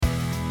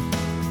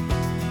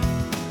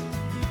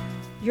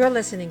You're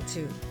listening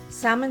to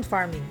Salmon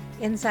Farming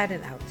Inside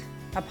and Out,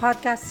 a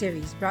podcast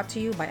series brought to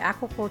you by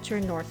Aquaculture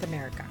North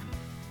America.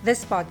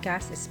 This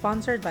podcast is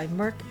sponsored by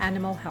Merck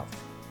Animal Health.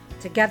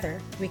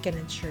 Together, we can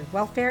ensure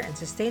welfare and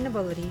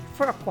sustainability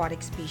for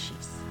aquatic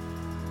species.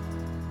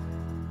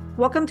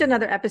 Welcome to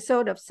another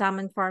episode of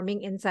Salmon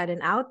Farming Inside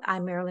and Out.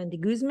 I'm Marilyn de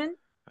Guzman.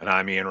 And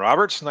I'm Ian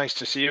Roberts. Nice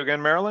to see you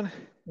again, Marilyn.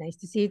 Nice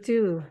to see you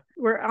too.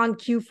 We're on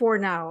Q4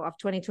 now of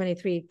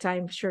 2023.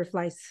 Time sure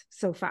flies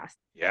so fast.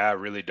 Yeah, it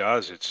really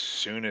does.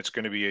 It's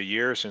going to be a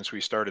year since we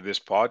started this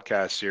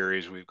podcast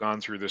series. We've gone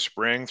through the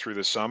spring, through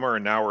the summer,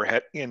 and now we're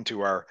heading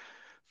into our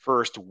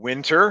first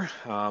winter.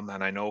 And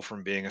I know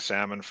from being a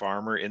salmon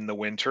farmer in the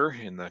winter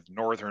in the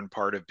northern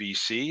part of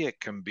BC, it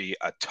can be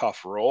a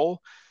tough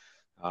role.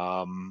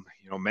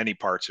 Many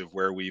parts of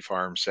where we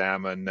farm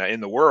salmon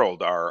in the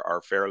world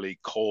are fairly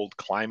cold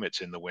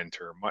climates in the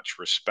winter. Much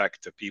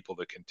respect to people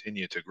that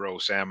continue to grow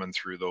salmon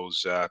through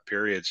those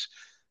periods.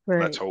 Right.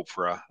 Let's hope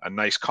for a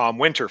nice calm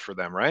winter for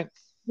them, right?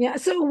 Yeah.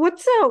 So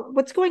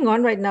what's going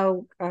on right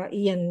now,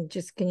 Ian?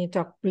 Just can you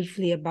talk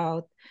briefly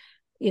about,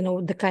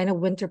 the kind of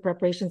winter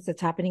preparations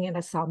that's happening at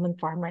a salmon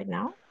farm right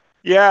now?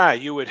 Yeah,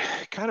 you would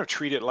kind of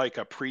treat it like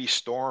a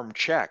pre-storm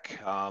check.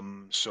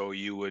 So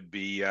you would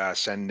be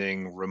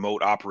sending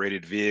remote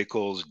operated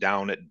vehicles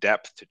down at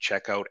depth to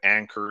check out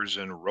anchors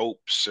and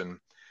ropes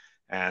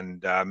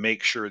and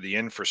make sure the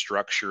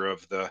infrastructure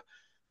of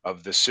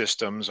the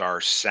systems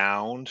are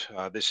sound.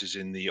 This is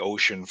in the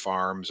ocean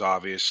farms,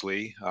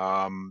 obviously.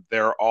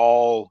 They're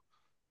all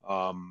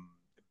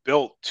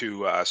built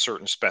to a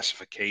certain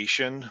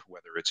specification,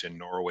 whether it's in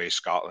Norway,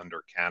 Scotland,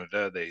 or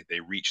Canada. They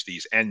reach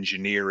these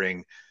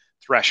engineering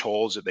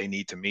thresholds that they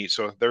need to meet.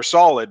 So they're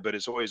solid, but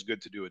it's always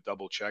good to do a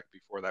double check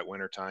before that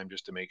winter time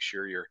just to make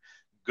sure you're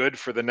good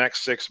for the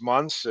next 6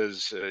 months,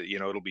 as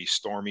it'll be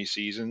stormy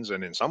seasons,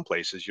 and in some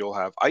places you'll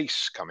have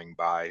ice coming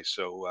by.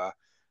 So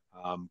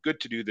good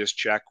to do this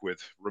check with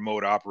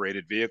remote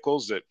operated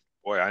vehicles that,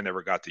 boy, I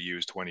never got to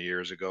use 20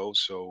 years ago.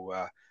 So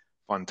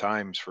fun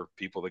times for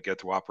people that get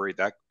to operate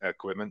that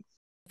equipment.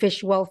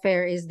 Fish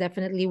welfare is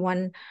definitely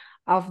one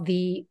of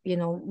the,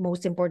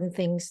 most important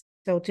things.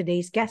 So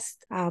today's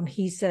guest,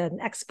 he's an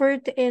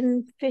expert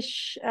in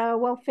fish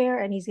welfare,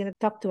 and he's going to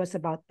talk to us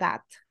about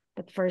that.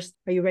 But first,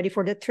 are you ready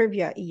for the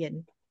trivia,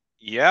 Ian?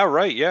 Yeah,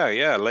 right.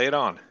 Yeah. Lay it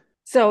on.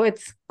 So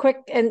it's quick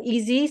and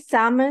easy.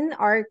 Salmon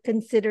are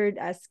considered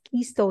as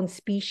keystone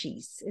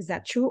species. Is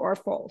that true or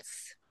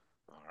false?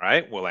 All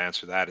right, we'll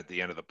answer that at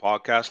the end of the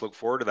podcast. Look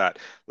forward to that.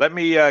 Let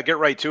me get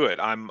right to it.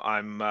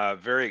 I'm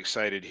very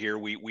excited here.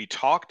 We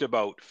talked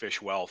about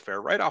fish welfare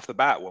right off the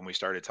bat when we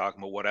started talking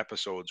about what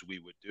episodes we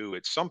would do.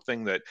 It's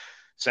something that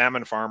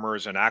salmon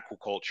farmers and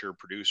aquaculture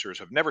producers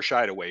have never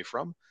shied away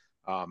from.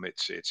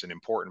 It's an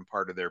important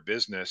part of their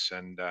business,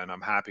 and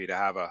I'm happy to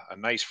have a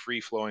nice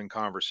free-flowing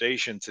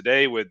conversation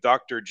today with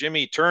Dr.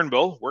 Jimmy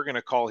Turnbull. We're going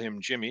to call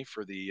him Jimmy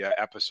for the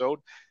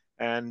episode.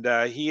 And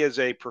he is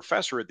a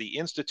professor at the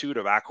Institute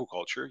of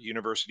Aquaculture,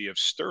 University of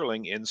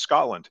Stirling in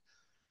Scotland.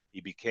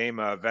 He became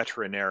a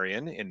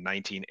veterinarian in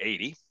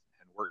 1980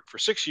 and worked for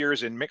 6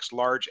 years in mixed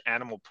large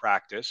animal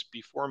practice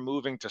before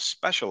moving to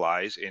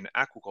specialize in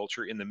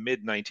aquaculture in the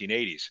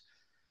mid-1980s.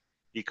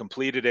 He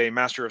completed a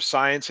Master of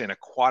Science in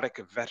Aquatic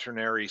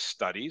Veterinary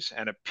Studies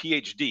and a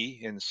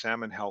PhD in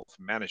Salmon Health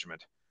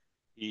Management.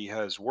 He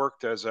has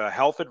worked as a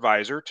health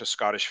advisor to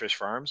Scottish fish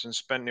farms and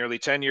spent nearly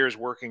 10 years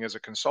working as a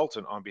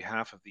consultant on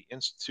behalf of the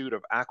Institute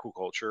of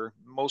Aquaculture,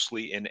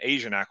 mostly in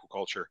Asian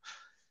aquaculture.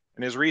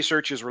 And his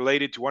research is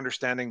related to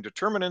understanding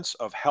determinants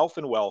of health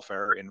and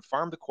welfare in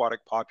farmed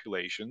aquatic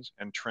populations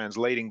and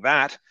translating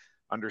that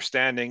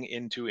understanding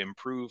into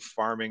improved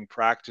farming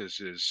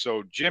practices.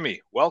 So,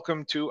 Jimmy,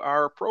 welcome to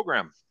our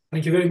program.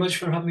 Thank you very much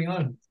for having me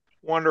on.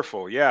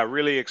 Wonderful. Yeah,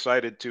 really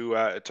excited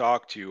to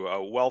talk to you.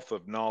 A wealth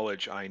of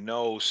knowledge, I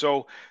know.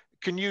 So,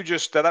 can you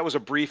just, that was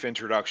a brief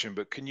introduction,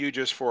 but can you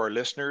just, for our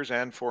listeners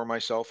and for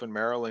myself and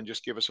Marilyn,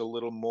 just give us a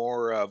little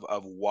more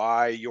of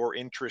why your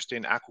interest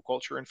in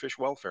aquaculture and fish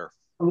welfare?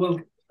 Well,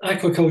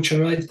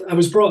 aquaculture, I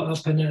was brought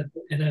up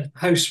in a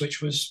house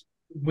which was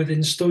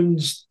within stone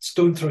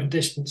throwing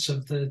distance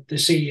of the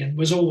sea, and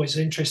was always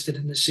interested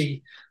in the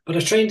sea. But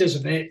I trained as a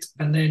vet,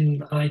 and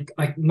then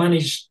I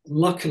managed,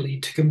 luckily,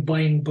 to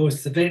combine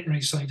both the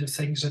veterinary side of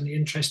things and the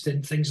interest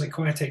in things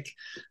aquatic,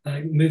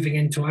 moving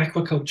into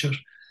aquaculture.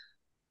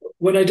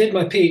 When I did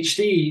my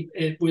PhD,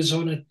 it was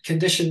on a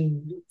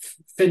condition,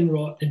 fin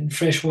rot in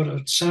freshwater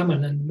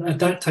salmon, and at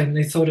that time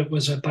they thought it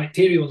was a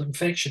bacterial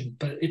infection,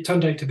 but it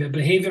turned out to be a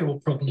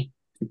behavioural problem.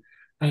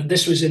 And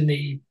this was in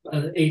the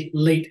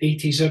late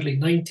 80s, early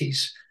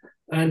 90s.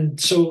 And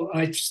so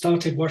I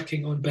started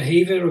working on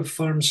behaviour of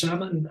farm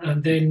salmon.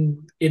 And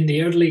then in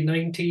the early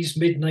 90s,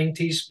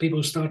 mid-90s,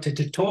 people started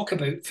to talk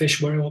about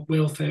fish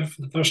welfare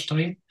for the first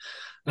time.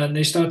 And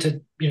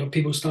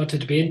people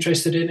started to be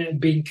interested in it and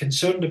being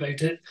concerned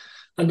about it.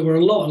 And there were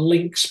a lot of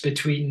links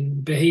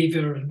between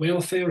behaviour and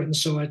welfare. And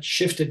so I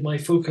shifted my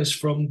focus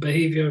from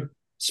behaviour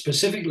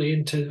specifically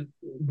into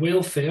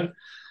welfare.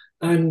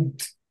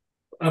 And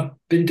I've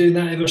been doing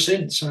that ever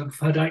since. I've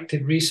had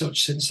active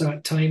research since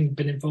that time,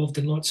 been involved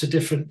in lots of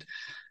different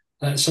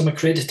some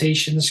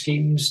accreditation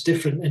schemes,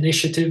 different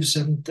initiatives,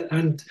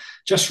 and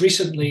just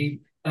recently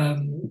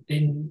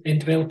in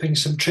developing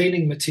some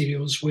training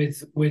materials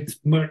with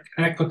Merck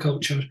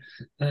Aquaculture,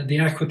 the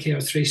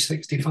Aquacare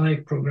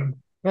 365 program.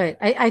 Right.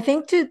 I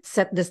think to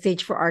set the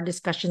stage for our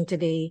discussion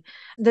today,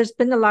 there's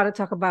been a lot of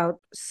talk about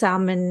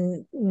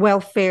salmon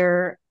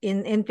welfare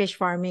in fish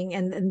farming,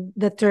 and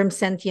the term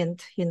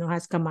sentient,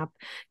 has come up.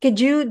 Could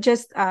you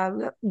just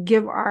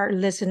give our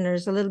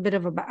listeners a little bit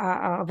of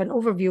an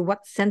overview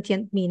what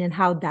sentient mean and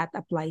how that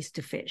applies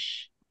to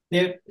fish?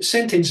 Yeah,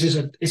 sentience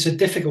is a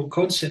difficult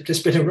concept. It's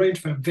been around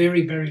for a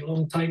very, very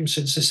long time,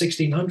 since the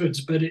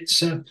 1600s, but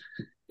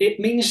it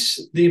means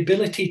the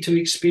ability to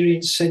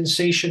experience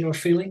sensation or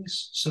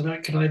feelings. So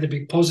that can either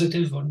be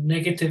positive or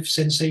negative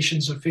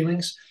sensations or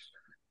feelings.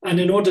 And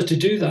in order to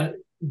do that,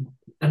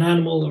 an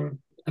animal or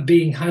a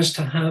being has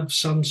to have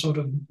some sort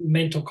of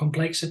mental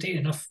complexity,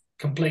 enough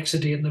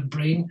complexity in the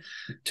brain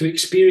to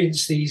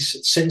experience these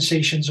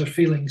sensations or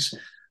feelings.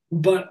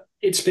 But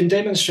it's been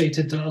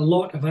demonstrated that a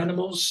lot of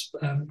animals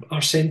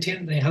are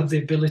sentient. They have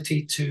the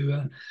ability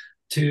to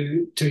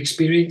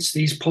experience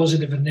these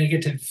positive and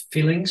negative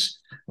feelings.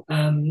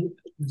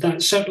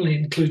 That certainly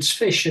includes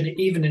fish, and it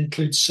even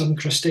includes some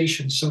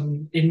crustaceans,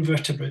 some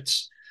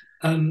invertebrates.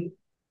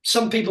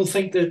 Some people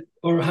think that,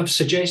 or have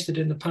suggested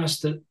in the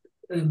past, that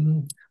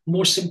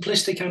more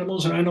simplistic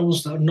animals, or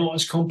animals that are not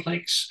as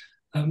complex,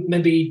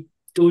 maybe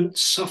don't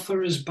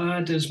suffer as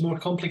bad as more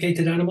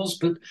complicated animals.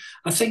 But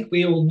I think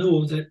we all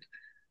know that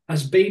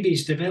as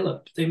babies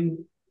develop,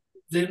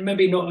 they're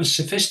maybe not as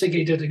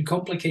sophisticated and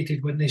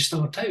complicated when they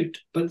start out,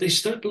 but they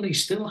certainly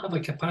still have a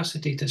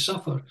capacity to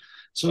suffer.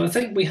 So I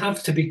think we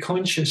have to be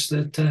conscious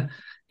that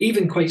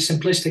even quite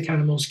simplistic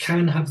animals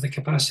can have the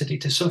capacity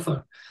to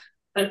suffer.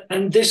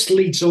 And this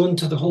leads on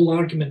to the whole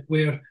argument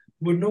where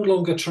we're no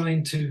longer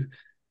trying to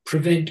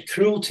prevent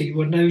cruelty.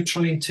 We're now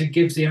trying to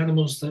give the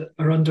animals that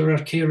are under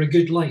our care a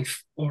good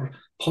life or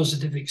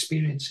positive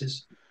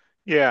experiences.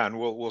 Yeah, and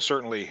we'll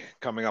certainly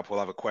we'll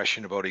have a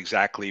question about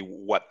exactly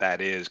what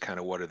that is, kind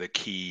of what are the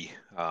key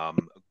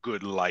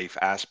good life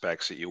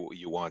aspects that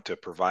you want to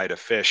provide a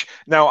fish.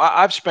 Now,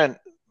 I've spent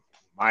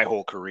my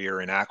whole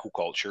career in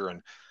aquaculture,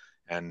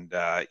 and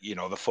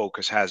the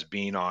focus has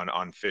been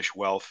on fish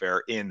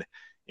welfare in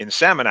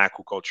salmon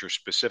aquaculture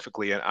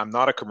specifically. And I'm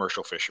not a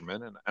commercial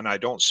fisherman, and I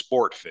don't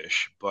sport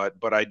fish,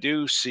 but I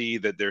do see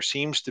that there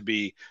seems to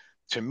be,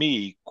 to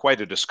me, quite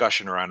a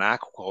discussion around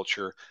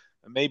aquaculture,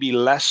 maybe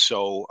less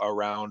so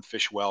around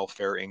fish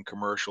welfare in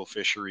commercial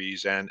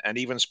fisheries and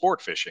even sport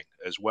fishing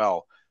as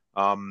well.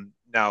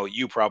 Now,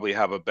 you probably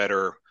have a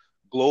better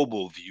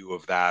global view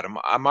of that.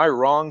 Am I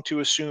wrong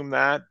to assume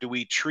that? Do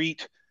we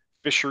treat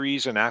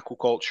fisheries and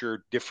aquaculture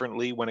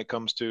differently when it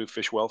comes to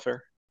fish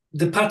welfare?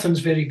 The pattern's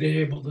very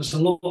variable. There's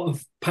a lot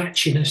of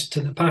patchiness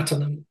to the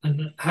pattern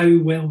and how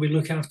well we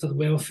look after the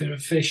welfare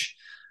of fish.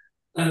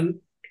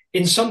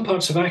 In some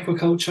parts of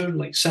aquaculture,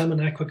 like salmon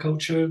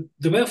aquaculture,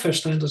 the welfare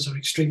standards are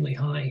extremely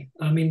high.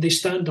 I mean, they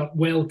stand up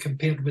well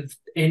compared with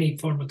any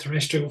form of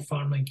terrestrial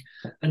farming,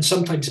 and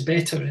sometimes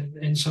better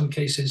in some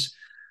cases.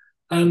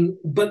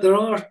 But there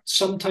are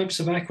some types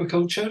of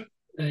aquaculture,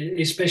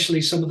 especially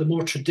some of the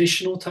more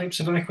traditional types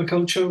of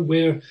aquaculture,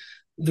 where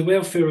the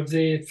welfare of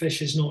the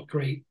fish is not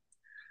great.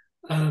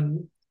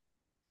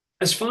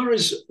 As far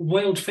as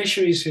wild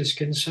fisheries is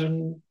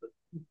concerned,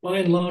 by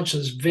and large,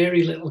 there's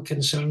very little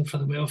concern for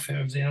the welfare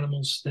of the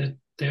animals.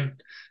 They're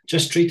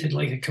just treated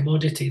like a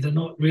commodity. They're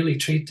not really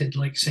treated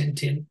like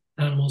sentient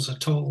animals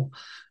at all.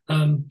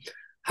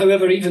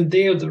 However, even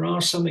there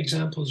are some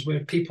examples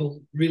where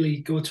people really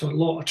go to a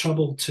lot of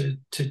trouble to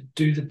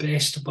do the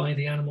best by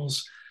the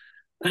animals.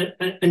 And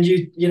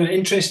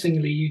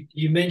interestingly,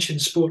 you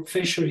mentioned sport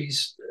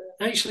fisheries.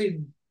 Actually,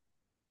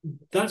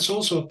 that's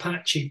also a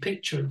patchy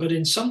picture. But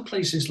in some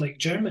places like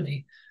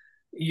Germany,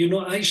 you're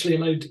not actually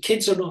allowed,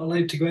 kids are not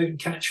allowed to go out and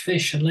catch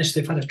fish unless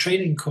they've had a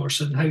training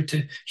course on how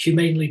to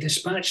humanely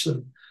dispatch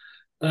them.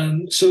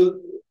 So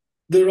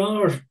there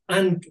are,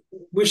 and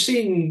we're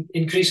seeing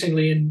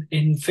increasingly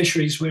in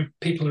fisheries where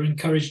people are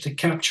encouraged to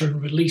capture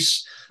and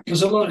release.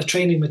 There's a lot of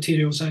training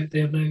materials out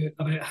there now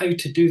about how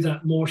to do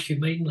that more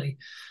humanely.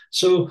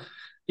 So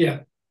yeah,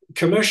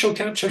 commercial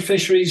capture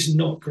fisheries,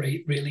 not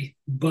great really,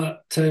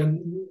 but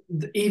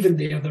even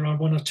there are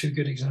one or two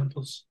good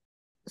examples.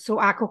 So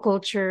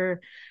aquaculture,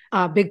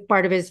 a big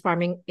part of it is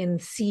farming in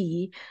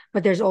sea,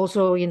 but there's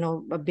also,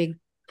 a big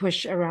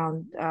push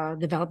around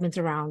developments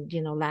around,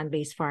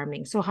 land-based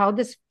farming. So how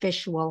does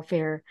fish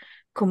welfare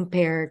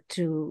compare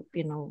to,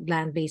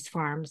 land-based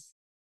farms?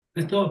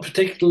 It's not a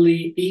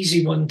particularly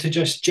easy one to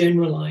just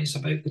generalize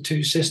about the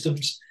two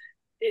systems.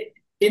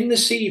 In the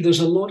sea, there's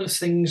a lot of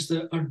things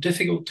that are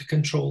difficult to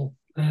control.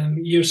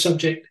 Ian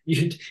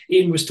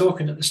was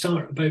talking at the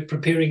start about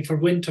preparing for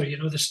winter,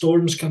 the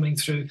storms coming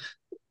through.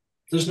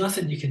 There's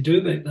nothing you can do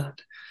about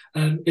that.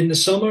 In the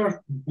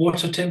summer,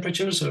 water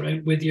temperatures are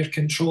out with your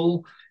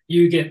control.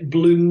 You get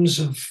blooms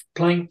of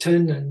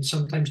plankton and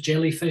sometimes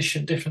jellyfish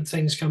and different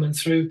things coming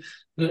through.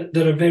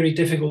 that are very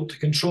difficult to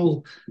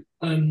control,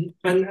 and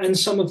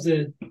some of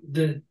the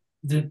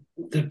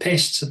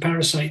pests, the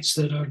parasites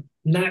that are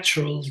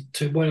natural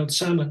to wild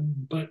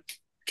salmon, but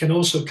can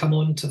also come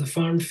on to the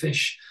farm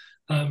fish,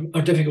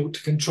 are difficult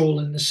to control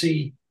in the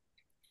sea.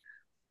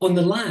 On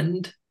the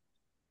land,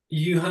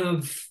 you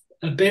have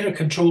a better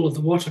control of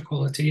the water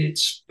quality.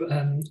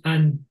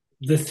 And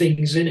the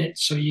things in it,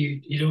 so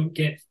you don't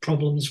get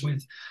problems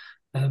with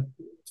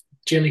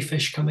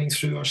jellyfish coming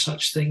through or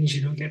such things.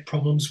 You don't get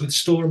problems with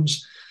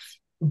storms.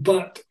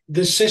 But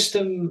the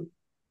system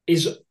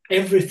is,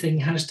 everything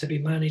has to be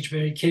managed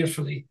very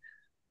carefully,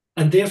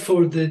 and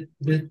therefore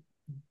the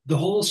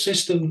whole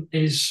system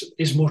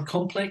is more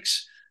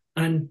complex.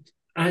 And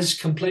as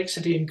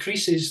complexity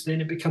increases,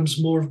 then it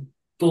becomes more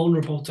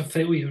vulnerable to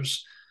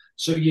failures.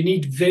 So you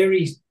need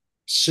very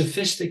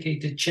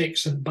sophisticated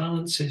checks and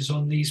balances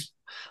on these,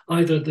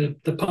 either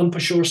the pump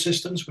ashore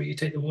systems where you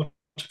take the water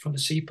from the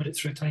sea, put it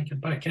through a tank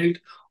and back out,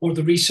 or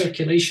the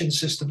recirculation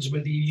systems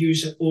where you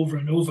use it over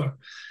and over.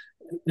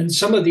 And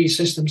some of these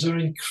systems are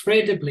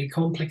incredibly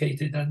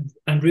complicated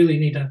and really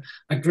need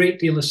a great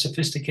deal of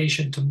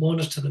sophistication to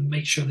monitor them,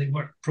 make sure they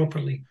work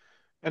properly.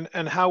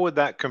 And how would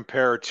that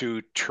compare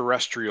to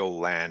terrestrial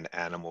land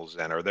animals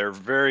then? Are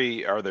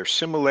there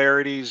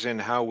similarities in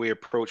how we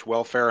approach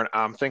welfare? And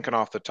I'm thinking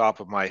off the top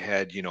of my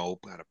head,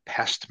 kind of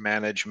pest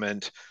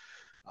management,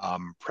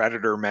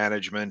 predator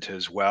management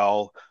as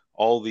well.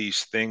 All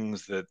these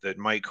things that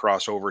might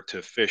cross over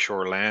to fish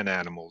or land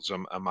animals.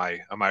 Am I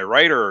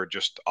right or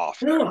just off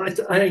there? No, I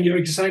think you're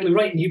exactly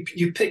right. And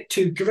you picked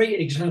two great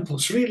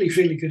examples, really,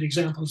 really good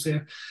examples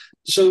there.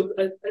 So,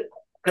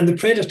 and the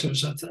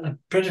predators,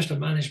 predator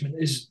management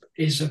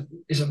is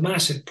a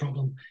massive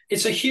problem.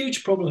 It's a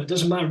huge problem. It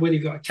doesn't matter whether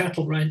you've got a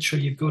cattle ranch or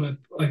you've got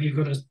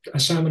a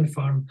salmon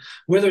farm.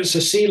 Whether it's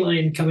a sea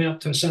lion coming up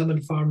to a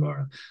salmon farm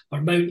or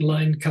mountain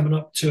lion coming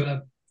up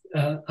to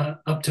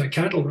a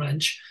cattle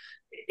ranch,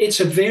 it's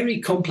a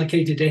very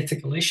complicated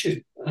ethical issue.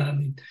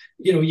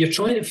 You're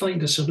trying to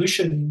find a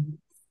solution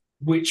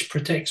which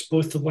protects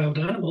both the wild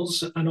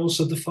animals and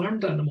also the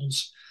farmed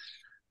animals.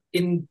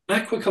 In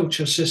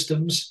aquaculture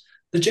systems,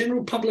 the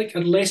general public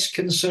are less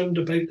concerned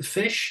about the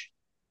fish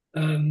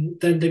than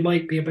they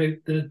might be about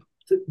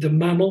the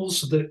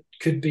mammals that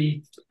could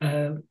be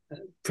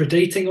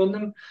predating on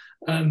them.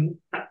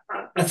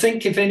 I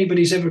think if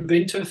anybody's ever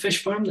been to a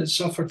fish farm that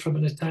suffered from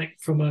an attack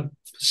from a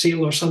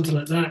seal or something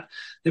like that,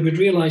 they would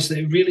realize that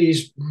it really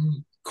is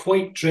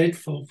quite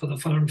dreadful for the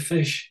farmed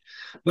fish.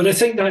 But I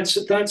think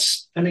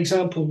that's an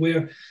example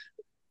where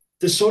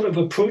the sort of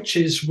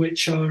approaches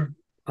which are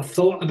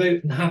thought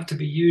about and have to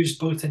be used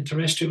both in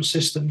terrestrial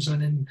systems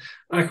and in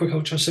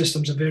aquaculture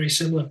systems are very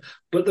similar.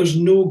 But there's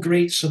no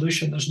great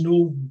solution. There's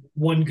no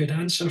one good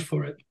answer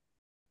for it.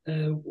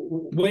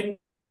 When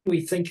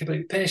we think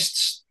about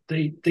pests,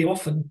 they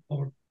often,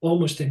 or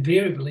almost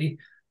invariably,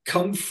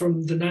 come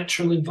from the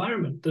natural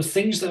environment. They're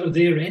things that are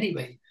there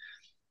anyway.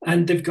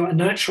 And they've got a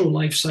natural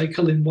life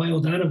cycle in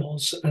wild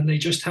animals, and they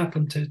just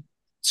happen to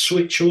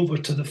switch over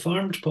to the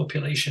farmed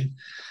population.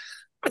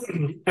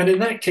 And in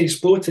that case,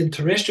 both in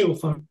terrestrial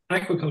farm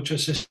aquaculture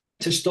systems,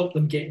 to stop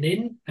them getting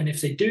in. And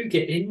if they do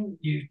get in,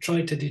 you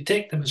try to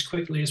detect them as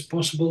quickly as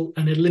possible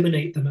and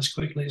eliminate them as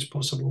quickly as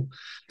possible.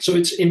 So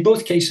it's, in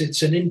both cases,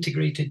 it's an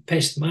integrated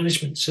pest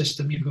management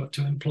system you've got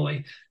to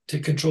employ to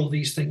control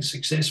these things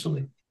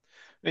successfully.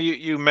 Now,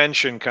 you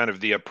mentioned kind of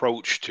the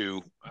approach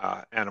to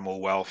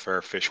animal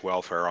welfare, fish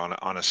welfare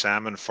on a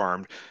salmon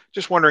farm.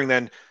 Just wondering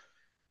then,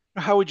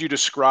 how would you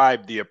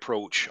describe the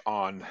approach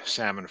on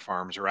salmon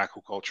farms or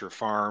aquaculture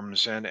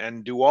farms?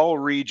 And do all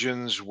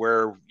regions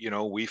where,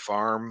 we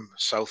farm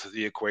south of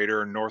the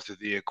equator and north of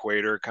the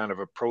equator kind of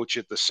approach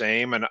it the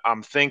same? And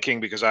I'm thinking,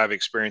 because I have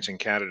experience in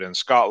Canada and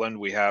Scotland,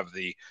 we have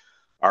the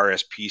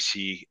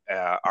RSPCA,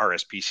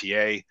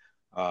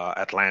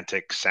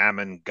 Atlantic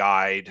Salmon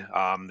Guide,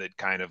 that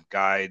kind of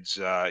guides,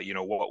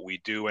 what we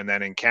do. And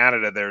then in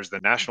Canada, there's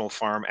the National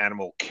Farm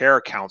Animal Care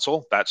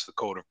Council. That's the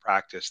code of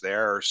practice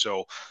there.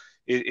 So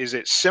is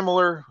it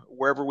similar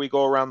wherever we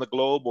go around the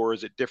globe, or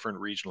is it different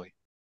regionally?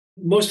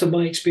 Most of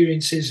my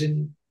experience is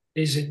in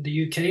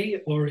the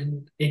UK or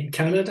in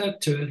Canada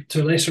to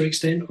a lesser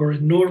extent, or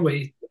in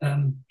Norway.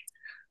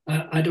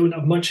 I don't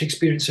have much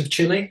experience of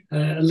Chile,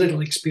 a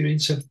little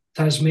experience of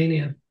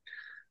Tasmania.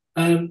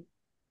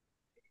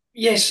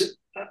 Yes,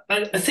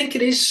 I think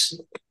it is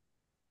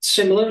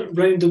similar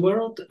around the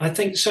world. I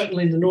think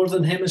certainly in the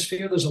Northern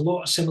Hemisphere, there's a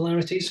lot of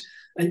similarities.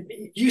 And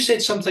you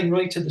said something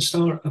right at the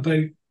start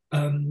about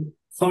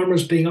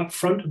farmers being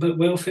upfront about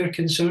welfare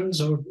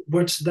concerns or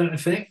words to that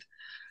effect.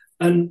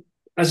 And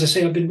as I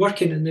say, I've been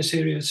working in this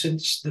area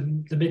since the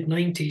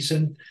mid-90s,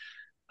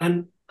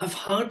 and I've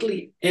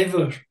hardly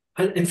ever,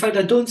 in fact,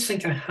 I don't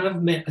think I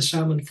have met a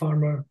salmon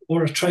farmer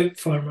or a trout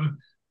farmer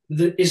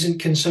that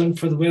isn't concerned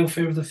for the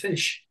welfare of the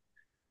fish.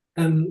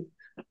 And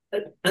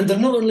they're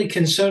not only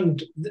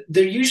concerned,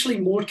 they're usually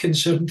more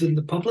concerned than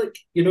the public,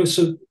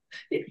 so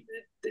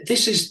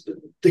this is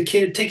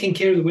taking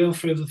care of the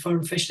welfare of the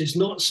farm fish is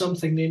not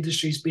something the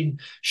industry's been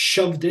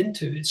shoved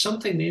into. It's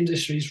something the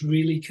industry is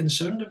really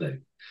concerned about.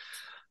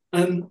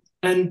 And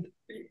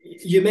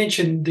you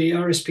mentioned the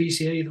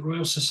RSPCA, the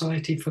Royal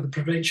Society for the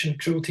Prevention of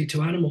Cruelty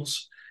to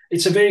Animals.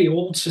 It's a very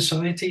old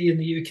society in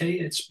the UK.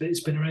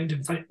 It's been around.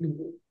 In fact,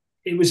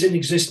 it was in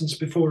existence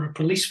before a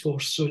police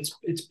force, so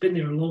it's been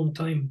there a long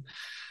time.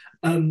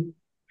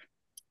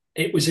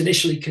 It was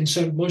initially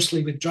concerned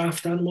mostly with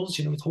draft animals,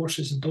 with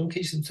horses and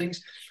donkeys and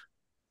things.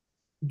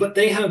 But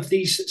they have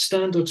these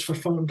standards for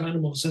farmed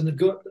animals, and they've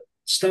got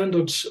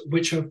standards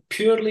which are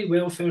purely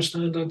welfare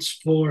standards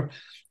for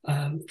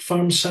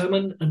farm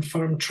salmon and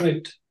farm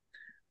trout.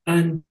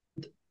 And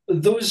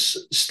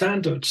those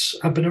standards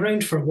have been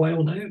around for a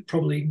while now,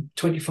 probably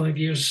 25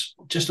 years,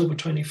 just over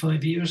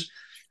 25 years.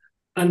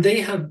 And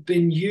they have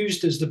been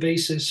used as the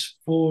basis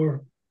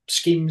for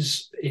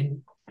schemes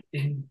in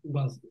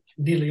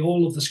nearly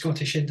all of the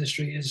Scottish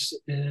industry is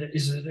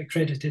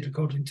accredited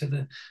according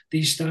to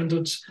these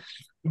standards.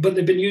 But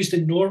they've been used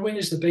in Norway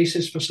as the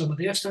basis for some of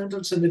their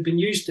standards, and they've been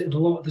used in a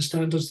lot of the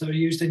standards that are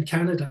used in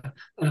Canada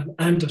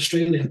and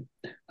Australia.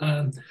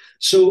 And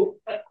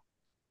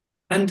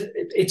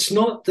it's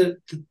not that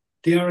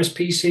the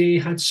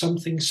RSPCA had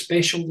something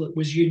special that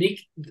was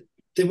unique.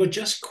 They were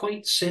just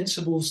quite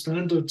sensible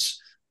standards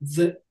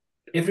that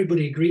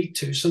everybody agreed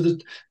to. So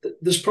that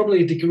there's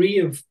probably a degree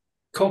of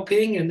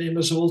copying, and then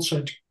there's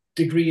also a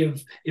degree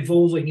of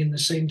evolving in the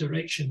same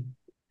direction.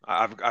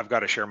 I've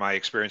got to share my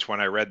experience when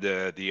I read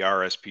the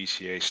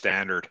RSPCA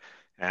standard,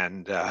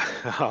 and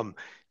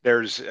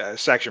there's a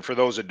section, for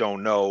those that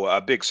don't know,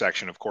 a big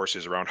section, of course,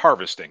 is around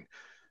harvesting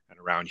and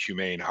around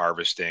humane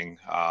harvesting.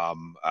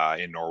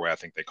 In Norway, I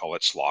think they call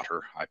it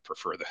slaughter. I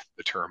prefer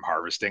the term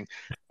harvesting.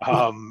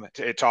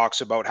 It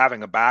talks about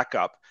having a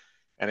backup,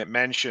 and it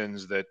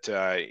mentions that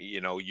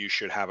you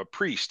should have a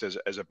priest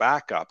as a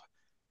backup.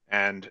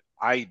 And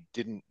I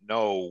didn't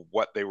know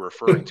what they were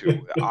referring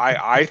to.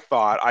 I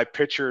thought, I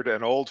pictured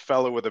an old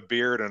fellow with a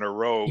beard and a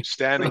robe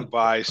standing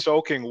by,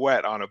 soaking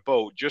wet on a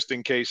boat, just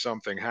in case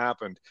something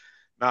happened,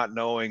 not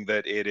knowing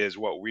that it is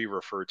what we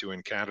refer to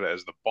in Canada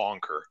as the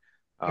bonker.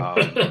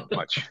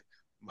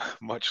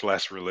 Much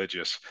less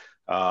religious.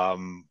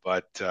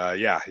 But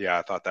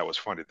I thought that was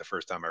funny the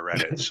first time I read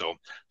it.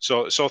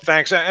 So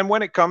thanks. And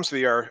when it comes to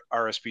the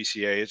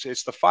RSPCA,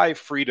 it's the 5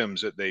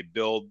 freedoms that they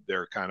build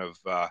their kind of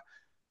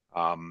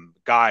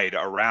guide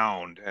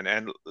around,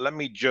 and let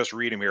me just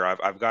read them here.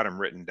 I've got them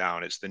written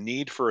down. It's the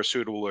need for a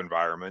suitable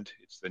environment.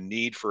 It's the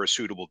need for a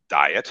suitable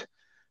diet.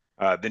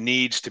 The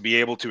needs to be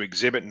able to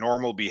exhibit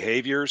normal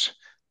behaviors.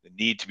 The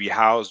need to be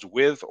housed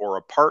with or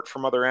apart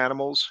from other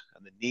animals,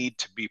 and the need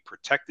to be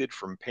protected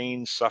from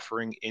pain,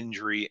 suffering,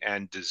 injury,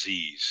 and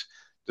disease.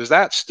 Does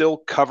that still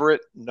cover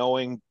it,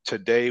 knowing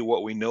today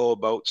what we know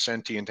about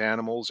sentient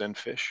animals and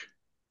fish?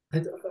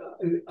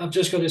 I've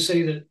just got to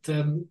say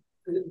that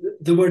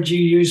the word you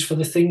use for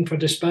the thing for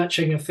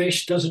dispatching a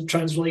fish doesn't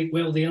translate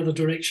well the other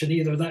direction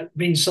either. That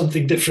means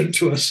something different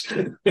to us.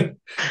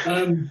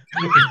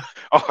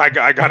 I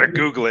got to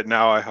Google it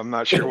now. I'm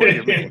not sure what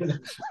you mean.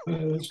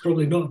 It's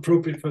probably not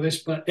appropriate for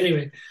this, but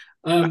anyway,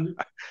 so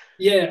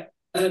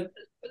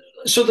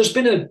there's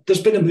been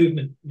a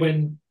movement.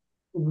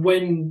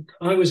 When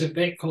I was at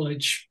vet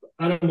college,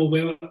 animal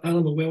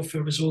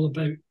welfare was all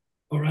about,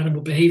 or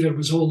animal behavior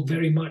was all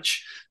very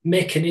much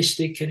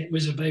mechanistic, and it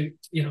was about,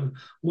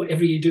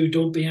 whatever you do,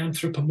 don't be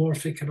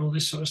anthropomorphic and all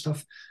this sort of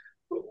stuff.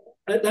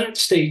 At that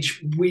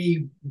stage,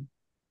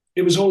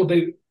 it was all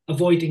about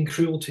avoiding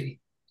cruelty.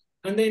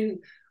 And then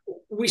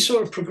we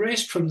sort of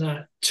progressed from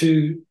that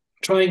to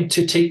trying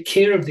to take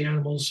care of the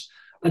animals.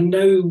 And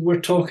now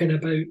we're talking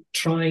about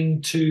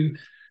trying to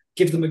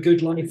give them a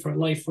good life, or a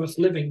life worth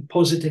living,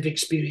 positive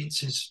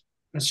experiences,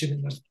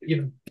 assuming that,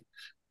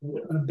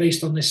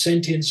 based on this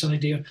sentience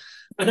idea.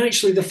 And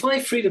actually, the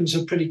 5 freedoms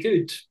are pretty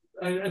good.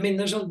 I mean,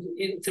 they're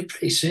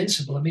pretty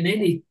sensible. I mean,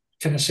 any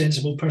kind of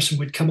sensible person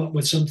would come up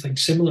with something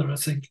similar, I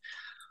think.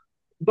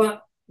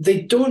 But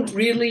they don't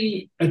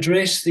really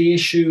address the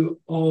issue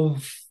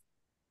of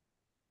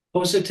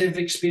positive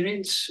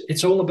experience.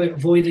 It's all about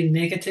avoiding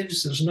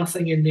negatives. There's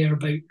nothing in there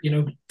about,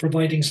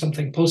 providing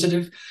something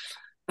positive.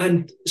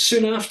 And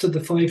soon after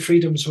the 5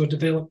 freedoms were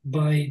developed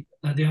by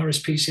the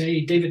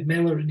RSPCA, David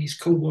Mellor and his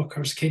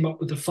co-workers came up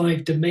with the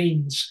 5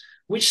 domains,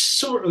 which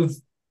sort of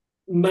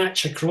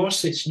match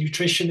across. It's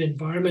nutrition,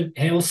 environment,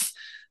 health,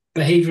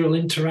 behavioral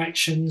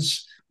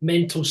interactions,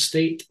 mental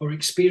state, or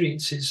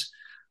experiences.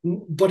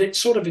 But it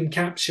sort of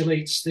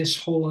encapsulates this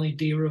whole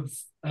idea of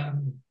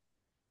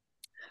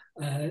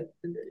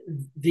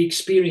the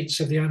experience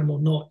of the animal,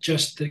 not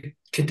just the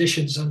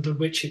conditions under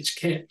which it's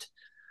kept.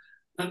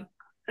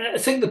 I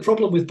think the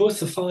problem with both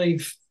the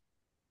 5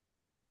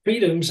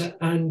 freedoms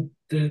and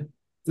the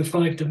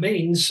 5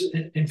 domains,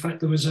 in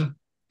fact, there's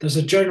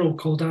a journal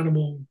called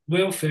Animal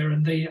Welfare,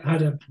 and they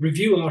had a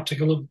review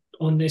article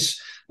on this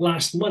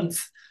last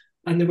month,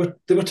 and they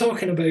were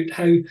talking about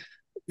how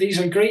these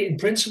are great in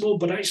principle,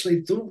 but actually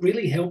don't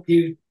really help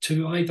you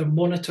to either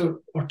monitor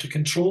or to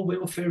control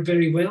welfare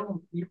very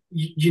well.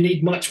 You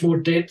need much more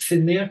depth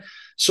in there.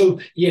 So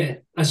yeah,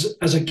 as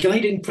a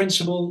guiding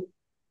principle,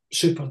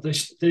 super,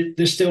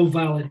 they're still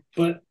valid,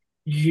 but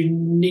you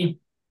need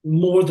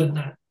more than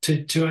that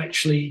to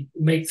actually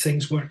make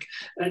things work.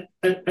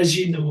 As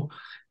you know,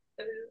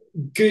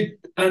 good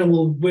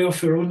animal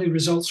welfare only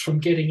results from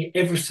getting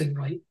everything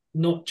right,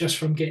 not just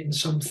from getting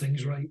some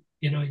things right.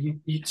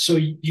 So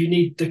you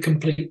need the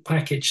complete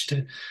package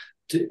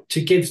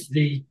to give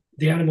the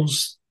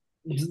animals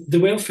the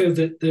welfare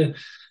that the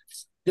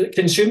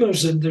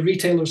consumers and the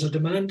retailers are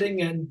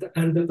demanding, and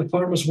that the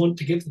farmers want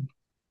to give them.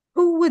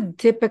 Who would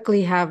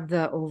typically have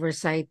the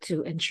oversight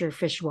to ensure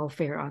fish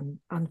welfare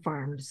on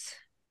farms?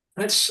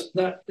 That's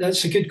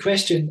a good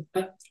question.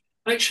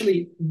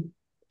 Actually,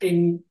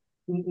 in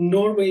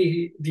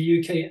Norway, the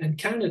UK, and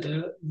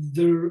Canada,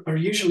 there are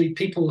usually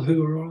people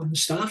who are on the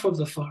staff of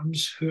the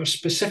farms who are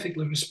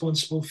specifically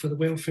responsible for the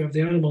welfare of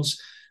the animals.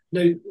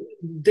 Now,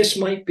 this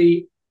might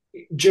be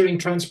during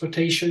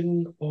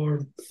transportation,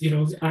 or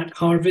at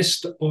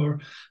harvest, or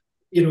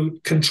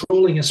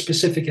controlling a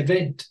specific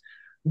event.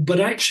 But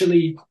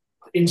actually,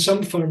 in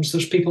some farms,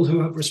 there's people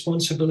who have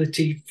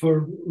responsibility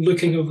for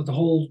looking over the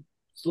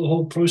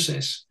whole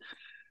process.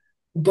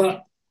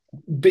 But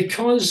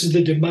because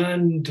the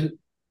demand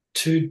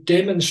to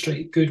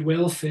demonstrate good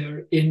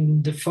welfare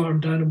in the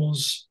farmed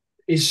animals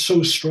is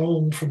so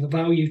strong from the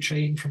value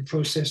chain, from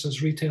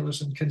processors,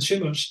 retailers, and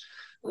consumers,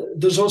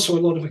 there's also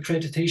a lot of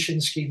accreditation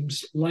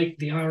schemes like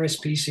the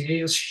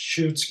RSPCA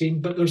Assured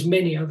scheme, but there's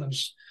many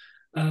others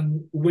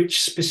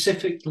which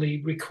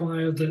specifically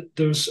require that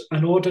there's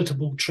an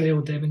auditable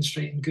trail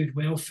demonstrating good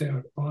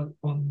welfare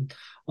on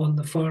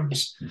the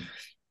farms.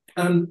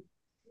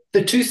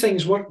 The two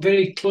things work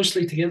very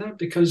closely together,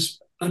 because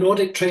an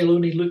audit trail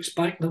only looks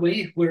back the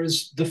way,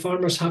 whereas the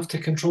farmers have to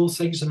control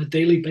things on a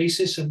daily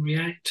basis and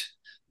react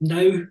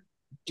now.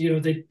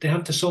 They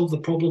have to solve the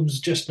problems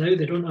just now.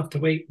 They don't have to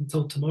wait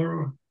until tomorrow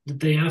or the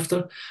day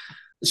after.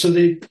 So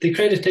the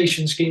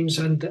accreditation schemes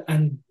and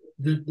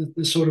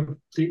the sort of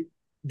the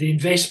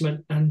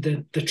investment and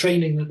the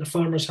training that the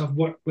farmers have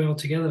worked well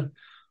together.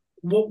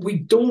 What we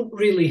don't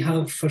really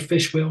have for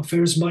fish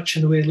welfare is much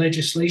in the way of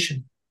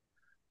legislation.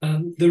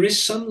 There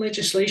is some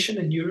legislation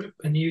in Europe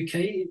and the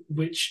UK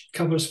which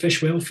covers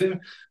fish welfare,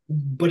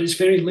 but it's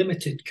very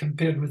limited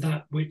compared with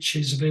that which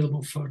is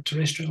available for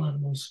terrestrial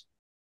animals.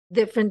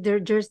 Different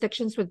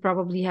jurisdictions would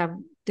probably have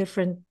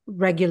different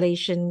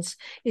regulations.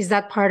 Is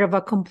that part of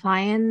a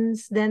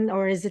compliance then,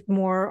 or is it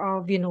more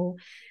of,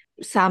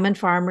 salmon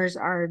farmers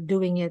are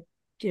doing it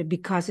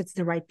because it's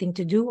the right thing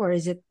to do, or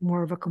is it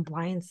more of a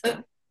compliance?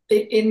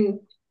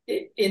 In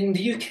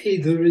the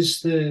UK, there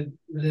is the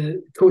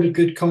Code of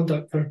Good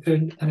Conduct for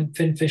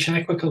finfish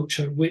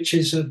aquaculture, which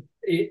is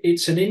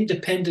it's an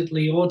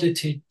independently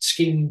audited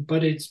scheme,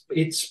 but it's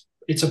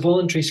a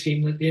voluntary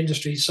scheme that the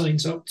industry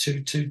signs up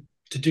to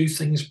do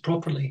things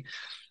properly.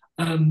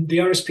 The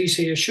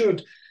RSPCA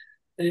Assured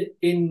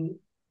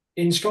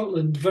in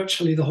Scotland,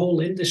 virtually the whole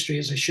industry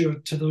is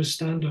assured to those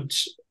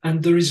standards,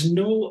 and there is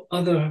no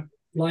other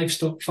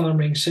livestock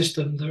farming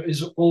system that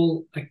is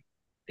all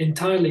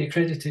entirely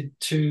accredited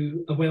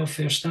to a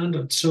welfare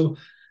standard. So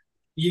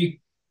you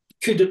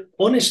could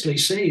honestly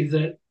say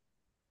that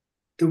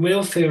the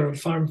welfare of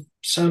farmed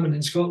salmon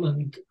in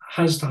Scotland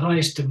has the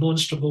highest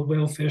demonstrable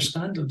welfare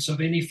standards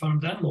of any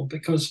farmed animal,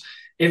 because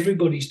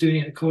everybody's doing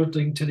it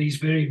according to these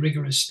very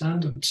rigorous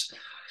standards.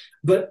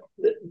 But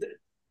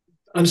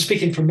I'm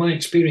speaking from my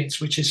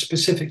experience, which is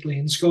specifically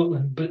in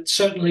Scotland, but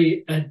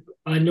certainly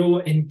I know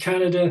in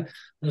Canada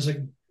there's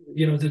a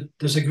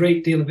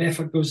great deal of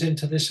effort goes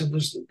into this, and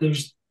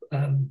there's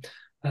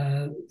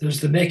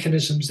the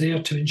mechanisms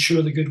there to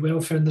ensure the good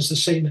welfare, and there's the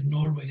same in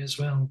Norway as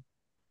well.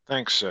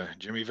 Thanks,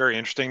 Jimmy. Very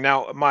interesting.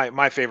 Now,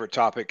 my favorite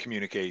topic,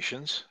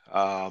 communications,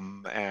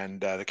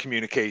 and the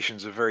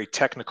communications of very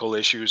technical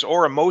issues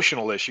or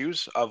emotional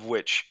issues, of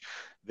which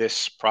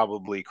this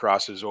probably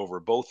crosses over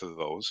both of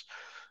those.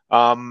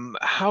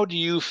 How do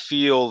you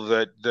feel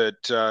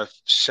that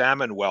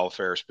salmon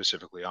welfare,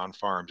 specifically on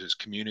farms, is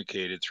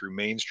communicated through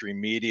mainstream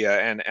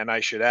media? And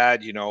I should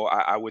add,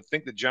 I would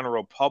think the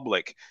general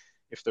public,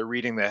 if they're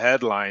reading the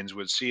headlines,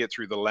 would see it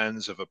through the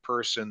lens of a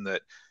person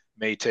that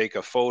may take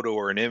a photo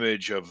or an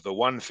image of the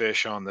one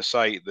fish on the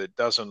site that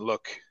doesn't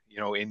look,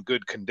 in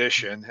good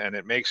condition, and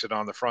it makes it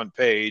on the front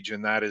page,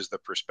 and that is the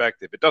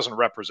perspective. It doesn't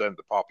represent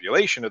the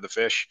population of the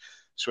fish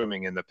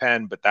swimming in the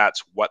pen, but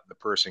that's what the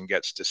person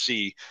gets to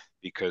see,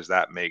 because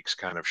that makes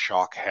kind of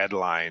shock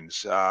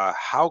headlines.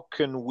 How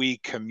can we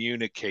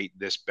communicate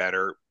this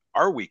better?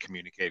 Are we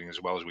communicating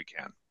as well as we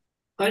can?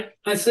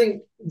 I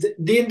think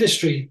the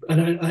industry,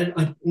 and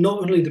I not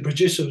only the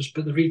producers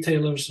but the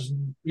retailers,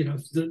 and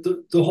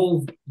the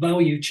whole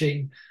value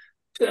chain,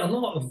 put a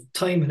lot of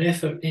time and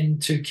effort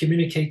into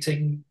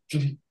communicating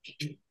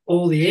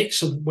all the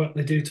excellent work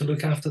they do to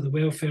look after the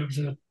welfare of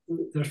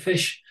their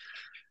fish,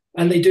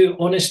 and they do it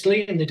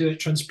honestly and they do it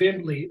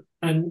transparently,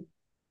 and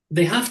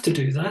they have to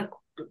do that,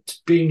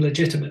 being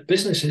legitimate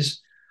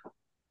businesses,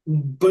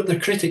 but the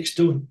critics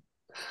don't.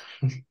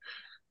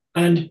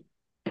 And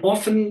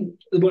often,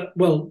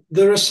 well,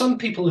 there are some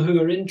people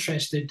who are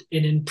interested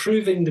in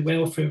improving the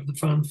welfare of the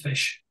farm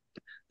fish.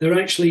 They're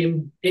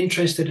actually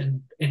interested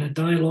in a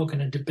dialogue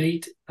and a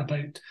debate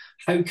about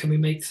how can we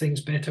make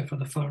things better for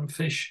the farm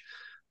fish.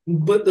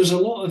 But there's a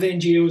lot of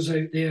NGOs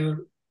out there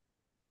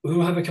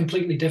who have a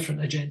completely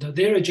different agenda.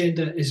 Their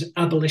agenda is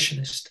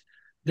abolitionist.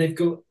 They've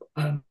got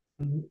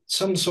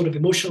some sort of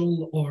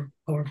emotional or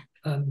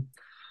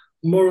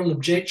moral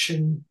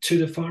objection to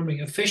the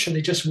farming of fish, and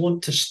they just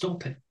want to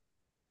stop it.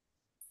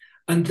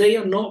 And they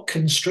are not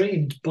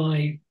constrained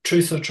by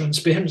truth or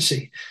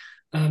transparency.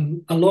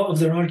 A lot of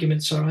their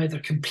arguments are either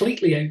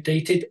completely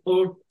outdated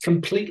or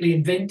completely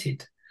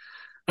invented.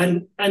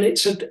 And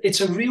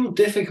it's a real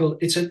difficult,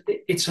 it's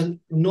a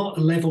not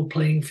a level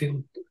playing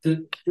field.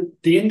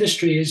 The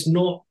industry is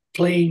not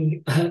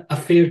playing a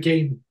fair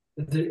game.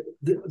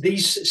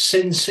 These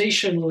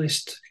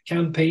sensationalist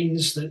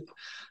campaigns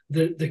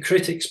that the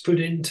critics put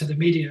into the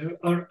media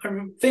are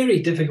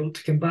very difficult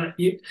to combat.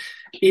 Ian,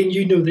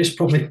 you know this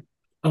probably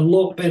a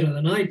lot better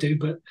than I do,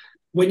 but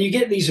when you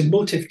get these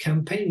emotive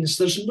campaigns,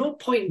 there's no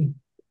point in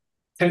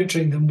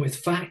countering them with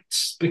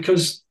facts,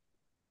 because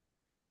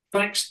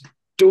facts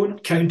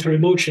don't counter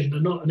emotion. They're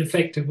not an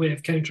effective way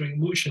of countering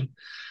emotion.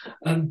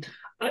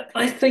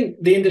 I think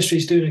the industry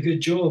is doing a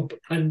good job,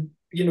 and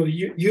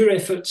your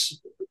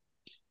efforts,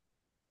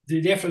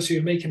 the efforts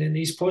you're making in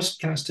these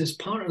podcasts is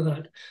part of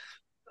that.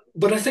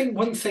 But I think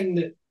one thing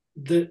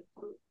that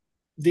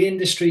the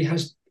industry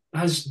has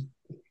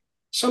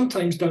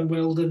sometimes done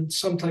well and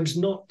sometimes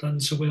not done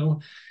so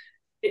well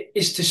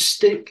is to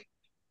stick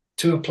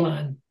to a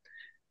plan.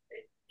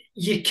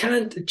 You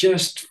can't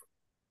just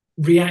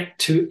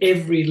react to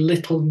every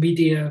little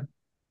media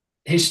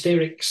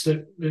hysterics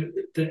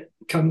that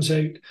comes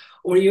out,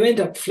 or you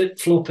end up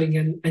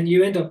flip-flopping and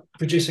you end up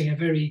producing a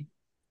very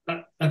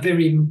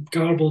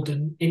garbled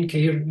and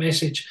incoherent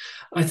message.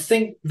 I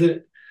think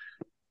that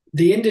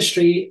the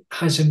industry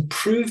has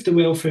improved the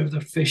welfare of their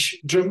fish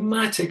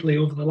dramatically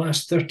over the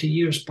last 30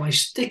 years by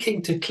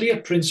sticking to clear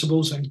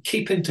principles and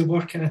keeping to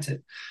work at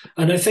it.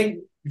 And I think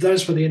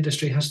that's what the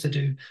industry has to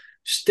do.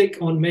 Stick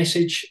on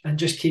message and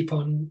just keep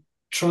on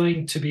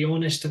trying to be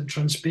honest and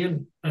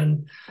transparent.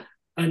 And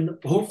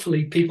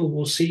hopefully people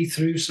will see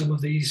through some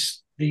of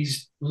these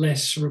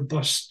less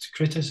robust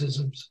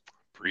criticisms.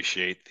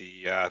 Appreciate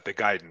the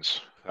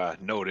guidance.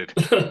 Noted.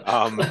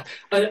 I'm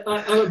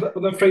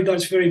afraid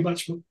that's very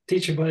much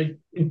teaching my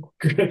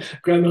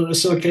grandmother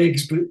suck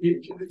eggs, but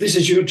this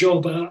is your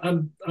job.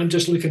 I'm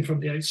just looking from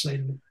the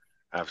outside.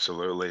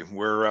 Absolutely.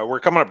 We're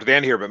coming up to the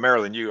end here, but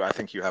Marilyn, I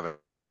think you have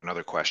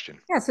another question.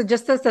 Yeah. So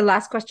just as the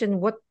last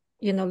question,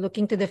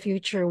 looking to the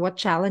future, what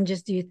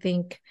challenges do you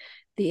think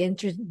the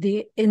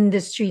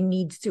industry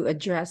needs to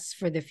address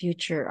for the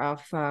future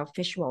of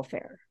fish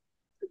welfare?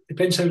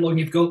 Depends how long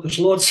you've got. There's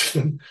lots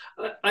of them.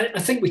 I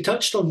think we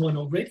touched on one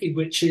already,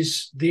 which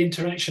is the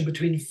interaction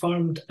between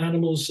farmed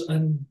animals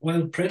and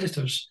wild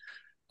predators.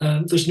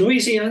 There's no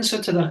easy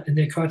answer to that in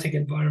the aquatic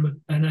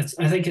environment, and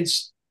I think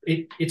it's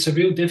a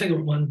real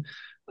difficult one,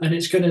 and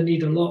it's going to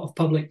need a lot of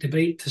public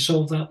debate to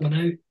solve that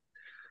one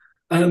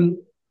out.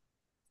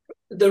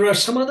 There are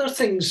some other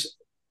things,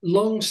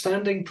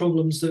 long-standing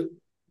problems that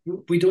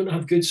we don't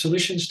have good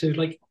solutions to,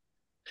 like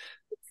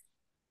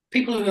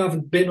people who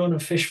haven't been on a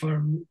fish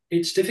farm.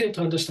 It's difficult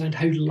to understand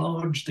how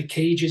large the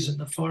cages and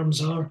the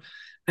farms are.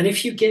 And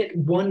if you get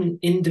one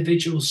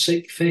individual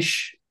sick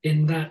fish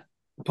in that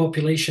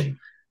population,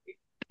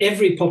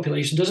 every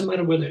population, doesn't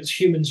matter whether it's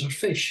humans or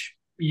fish,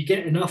 you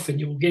get enough and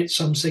you'll get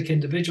some sick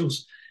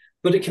individuals.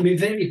 But it can be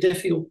very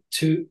difficult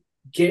to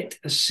get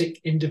a sick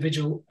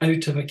individual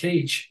out of a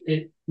cage.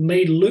 It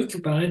may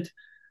look bad,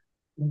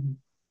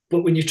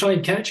 but when you try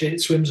and catch it,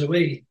 it swims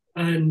away.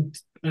 And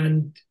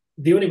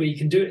the only way you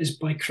can do it is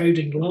by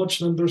crowding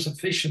large numbers of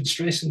fish and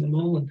stressing them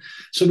all. And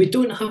so we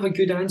don't have a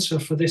good answer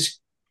for this,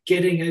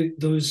 getting out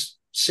those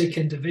sick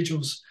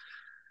individuals.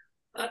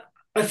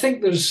 I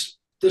think there's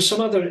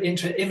some other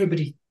interest.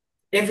 Everybody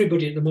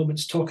at the moment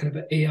is talking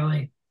about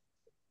AI,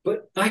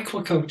 but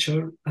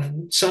aquaculture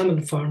and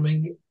salmon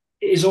farming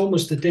is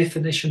almost the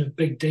definition of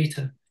big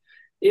data.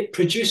 It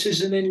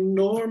produces an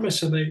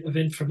enormous amount of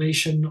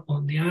information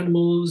on the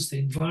animals, the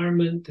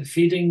environment, the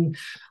feeding,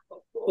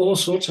 all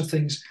sorts of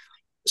things.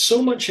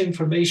 So much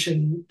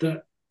information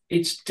that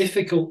it's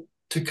difficult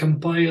to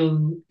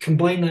combine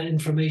that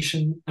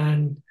information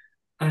and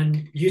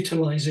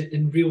utilize it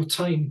in real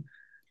time.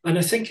 And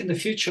I think in the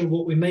future,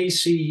 what we may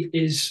see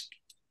is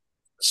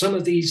some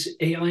of these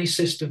AI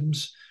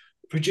systems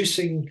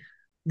producing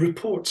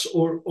reports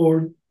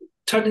or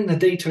turning the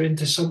data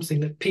into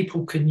something that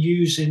people can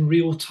use in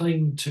real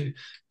time to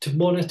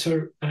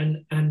monitor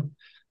and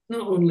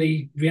not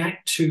only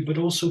react to, but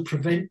also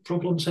prevent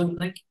problems, I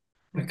think.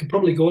 I could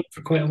probably go on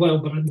for quite a while,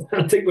 but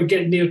I think we're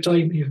getting near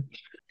time here.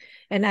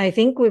 And I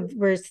think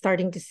we're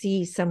starting to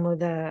see some of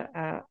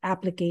the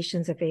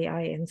applications of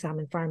AI in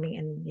salmon farming,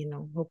 and it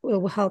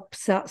will help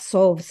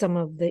solve some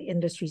of the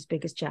industry's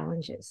biggest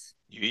challenges.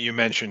 You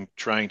mentioned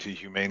trying to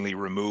humanely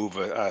remove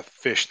a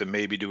fish that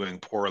may be doing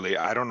poorly.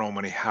 I don't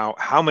know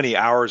how many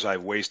hours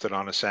I've wasted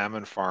on a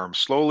salmon farm,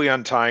 slowly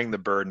untying the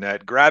bird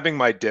net, grabbing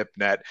my dip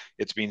net.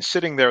 It's been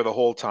sitting there the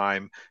whole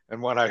time,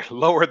 and when I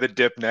lower the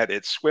dip net,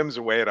 it swims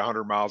away at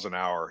 100 miles an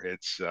hour.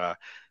 It's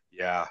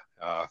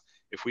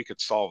if we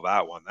could solve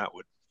that one, that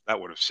that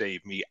would have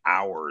saved me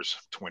hours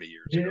 20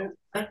 years ago.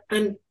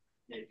 And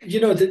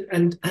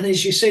and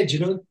as you said,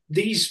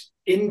 these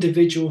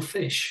individual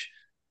fish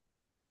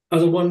are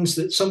the ones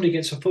that somebody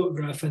gets a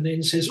photograph and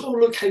then says, "Oh,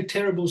 look how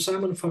terrible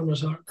salmon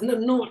farmers are," and they're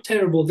not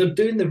terrible. They're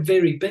doing their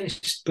very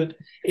best. But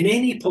in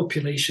any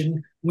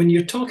population, when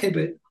you're talking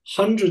about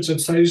hundreds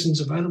of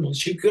thousands of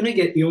animals, you're going to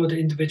get the odd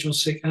individual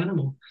sick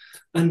animal,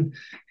 and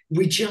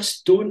we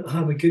just don't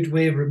have a good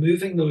way of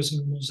removing those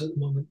animals at the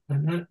moment.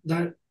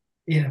 And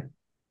yeah.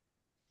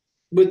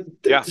 But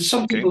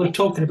some people are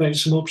talking about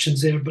some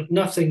options there, but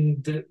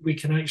nothing that we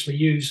can actually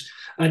use.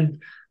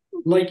 And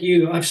like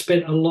you, I've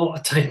spent a lot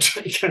of time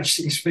trying to catch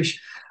these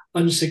fish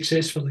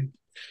unsuccessfully.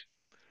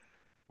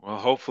 Well,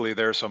 hopefully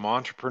there's some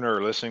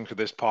entrepreneur listening to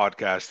this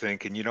podcast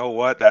thinking, you know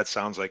what, that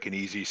sounds like an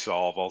easy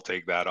solve. I'll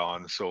take that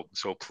on. So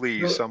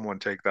please, someone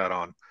take that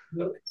on.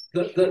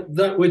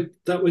 That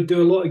would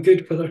do a lot of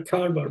good for their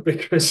karma,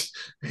 because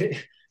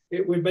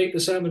it would make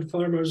the salmon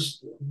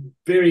farmers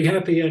very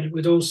happy, and it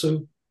would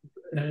also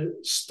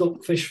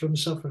stop fish from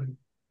suffering.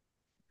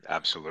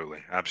 Absolutely.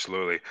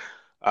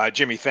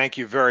 Jimmy, thank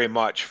you very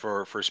much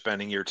for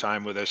spending your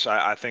time with us.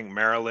 I think,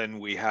 Marilyn,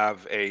 we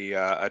have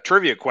a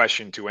trivia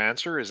question to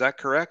answer. Is that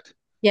correct?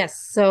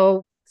 Yes.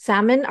 So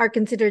salmon are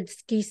considered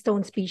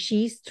keystone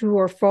species, true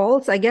or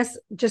false? I guess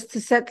just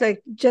to set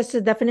just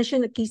a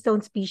definition, a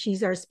keystone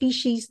species are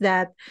species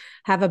that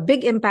have a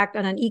big impact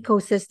on an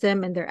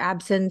ecosystem, and their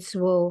absence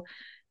will,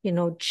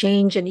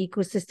 change an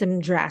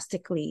ecosystem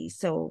drastically.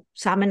 So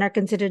salmon are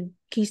considered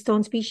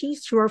keystone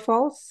species, true or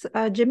false,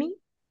 Jimmy?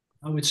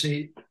 I would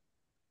say,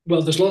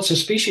 well, there's lots of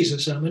species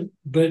of salmon,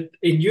 but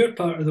in your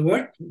part of the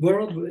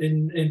world,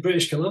 in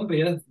British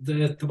Columbia,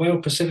 the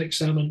wild Pacific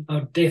salmon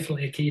are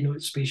definitely a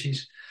keynote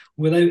species,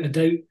 without a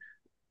doubt.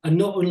 And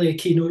not only a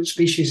keynote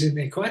species in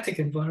the aquatic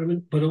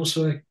environment, but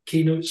also a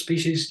keystone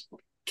species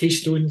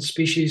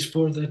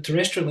for the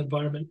terrestrial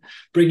environment,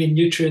 bringing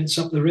nutrients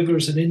up the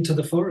rivers and into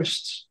the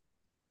forests.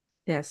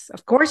 Yes,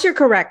 of course you're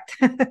correct.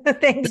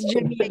 Thanks,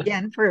 Jimmy,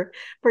 again for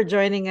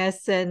joining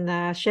us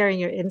and sharing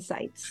your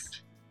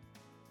insights.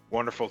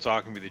 Wonderful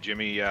talking with you,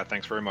 Jimmy.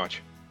 Thanks very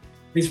much.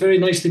 It's very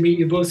nice to meet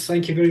you both.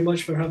 Thank you very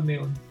much for having me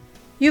on.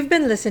 You've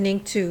been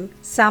listening to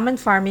Salmon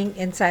Farming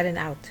Inside and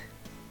Out,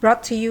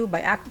 brought to you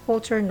by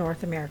Aquaculture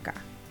North America.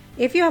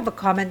 If you have a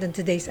comment on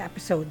today's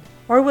episode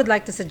or would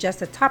like to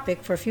suggest a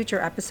topic for a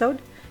future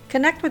episode,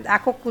 connect with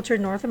Aquaculture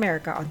North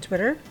America on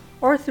Twitter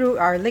or through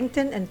our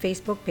LinkedIn and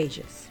Facebook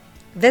pages.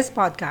 This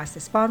podcast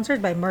is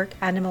sponsored by Merck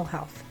Animal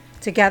Health.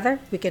 Together,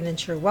 we can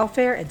ensure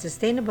welfare and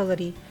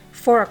sustainability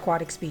for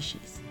aquatic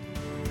species.